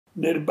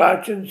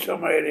निर्वाचन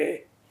समय रे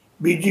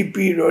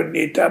बीजेपी रो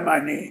नेता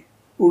माने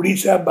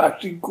ओडिशा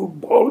बासी को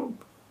बहुत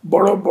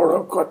बड़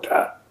बड़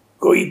कथा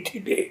कही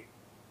थिले,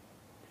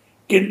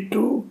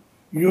 किंतु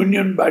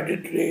यूनियन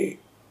बजट रे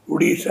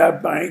ओडिशा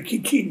पाए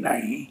किछि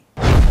नहीं।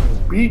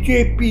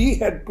 BJP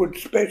had put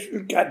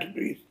special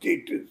category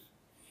status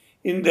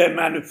in their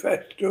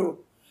manifesto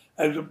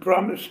as a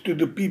promise to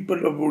the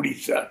people of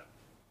Odisha.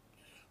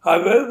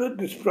 However,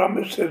 this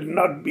promise has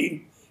not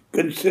been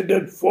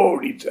considered for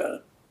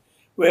Odisha,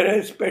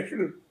 whereas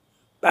special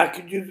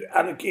packages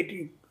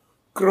allocating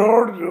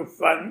crores of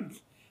funds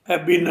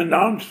have been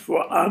announced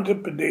for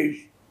Andhra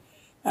Pradesh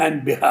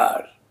and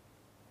Bihar.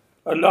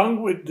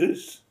 Along with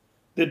this,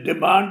 the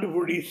demand of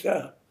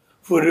Odisha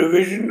for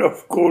revision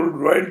of coal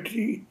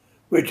royalty,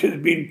 which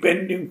has been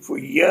pending for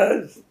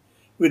years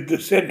with the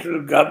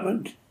central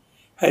government,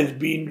 has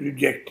been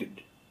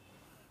rejected,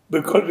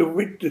 because of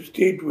which the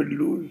state will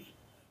lose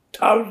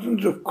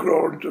thousands of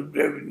crores of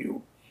revenue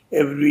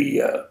every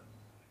year.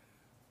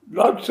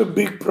 Lots of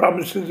big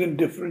promises in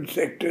different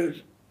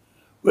sectors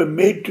were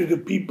made to the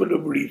people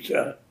of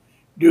Odisha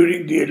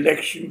during the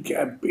election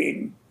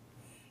campaign,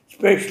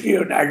 especially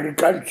on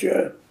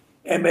agriculture,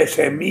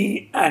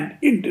 MSME and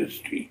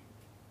industry.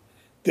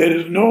 There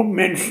is no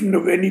mention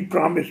of any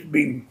promise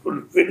being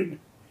fulfilled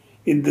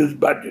in this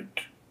budget.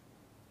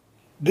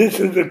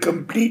 This is a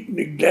complete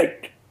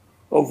neglect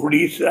of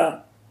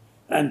Odisha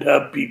and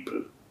her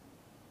people.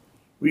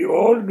 We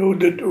all know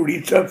that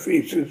Odisha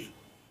faces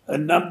a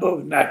number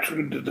of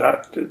natural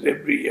disasters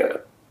every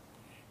year,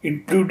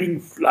 including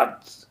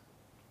floods.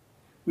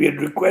 We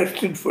had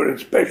requested for a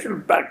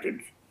special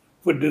package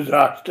for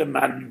disaster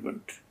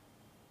management.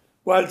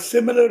 While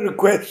similar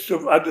requests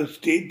of other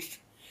states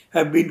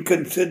have been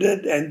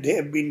considered and they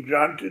have been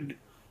granted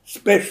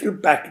special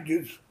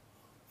packages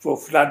for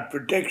flood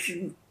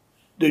protection,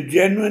 the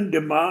genuine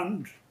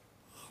demand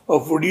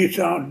of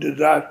Odisha on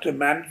disaster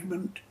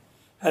management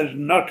has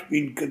not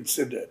been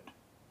considered.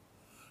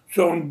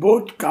 So on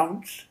both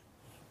counts,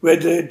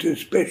 whether it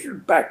is special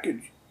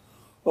package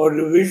or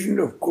revision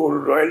of coal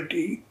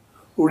royalty,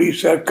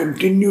 Odisha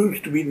continues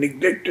to be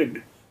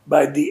neglected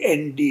by the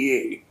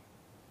NDA.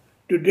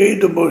 Today,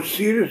 the most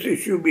serious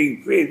issue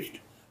being faced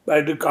by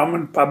the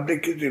common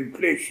public is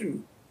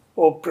inflation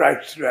or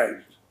price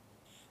rise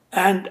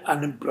and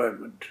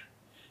unemployment.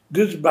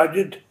 This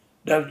budget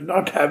does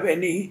not have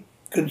any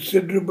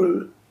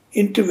considerable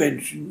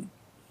intervention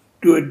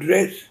to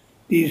address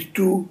these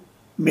two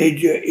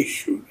major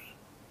issues.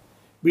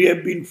 We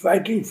have been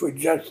fighting for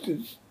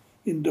justice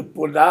in the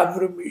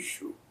Polavaram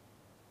issue,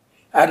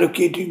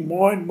 allocating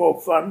more and more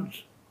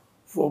funds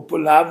for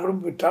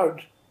Polavaram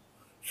without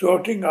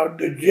sorting out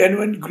the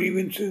genuine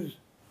grievances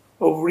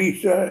of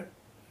Odisha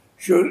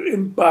shows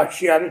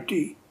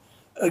impartiality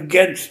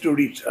against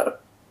Odisha.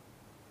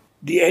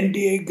 The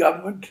NDA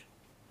government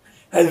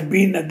has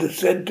been at the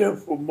center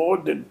for more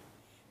than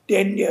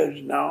 10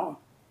 years now,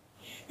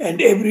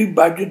 and every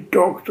budget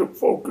talks of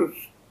focus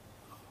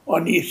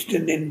on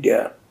Eastern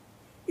India,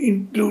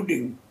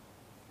 including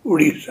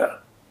Odisha.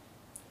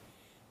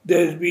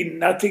 There has been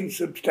nothing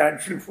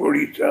substantial for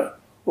Odisha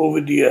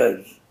over the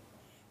years,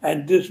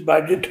 and this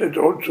budget has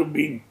also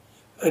been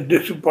a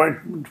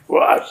disappointment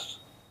for us.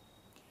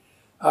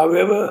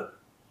 However,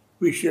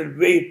 we shall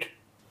wait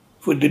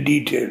for the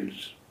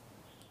details.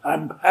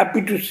 I'm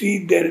happy to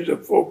see there is a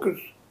focus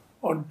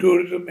on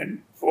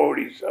tourism for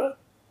Odisha.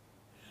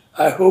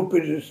 I hope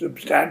it is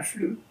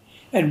substantial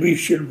and we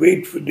shall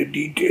wait for the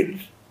details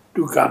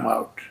to come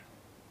out.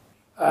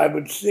 I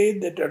would say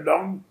that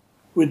along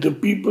with the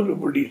people of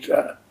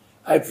Odisha,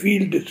 I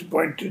feel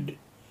disappointed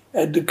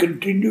at the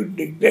continued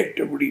neglect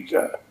of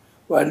Odisha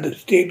while the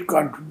state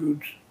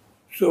contributes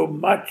so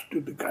much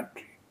to the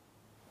country.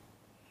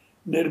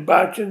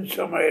 निर्वाचन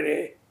समय रे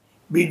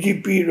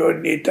BJP रो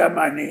नेता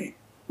माने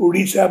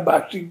ओडिशा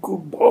बासी को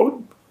बहुत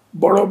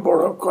बड़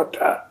बड़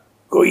कथा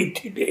कही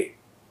थिले,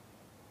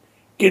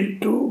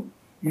 किंतु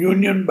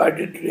यूनियन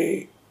बजट रे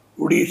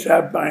ओडिशा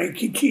पाए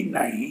किछि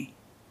नहीं।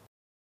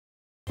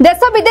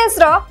 देश विदेश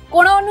रो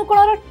कोण अनुकोण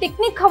रो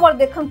टेक्निक खबर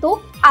देखंतु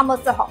आम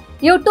सह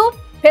यूट्यूब,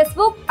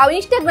 फेसबुक और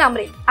इंस्टाग्राम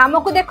रे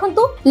आमको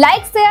देखंतु,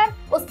 लाइक, शेयर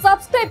और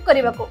सब्सक्राइब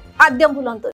करने को आद्य भूलंतु।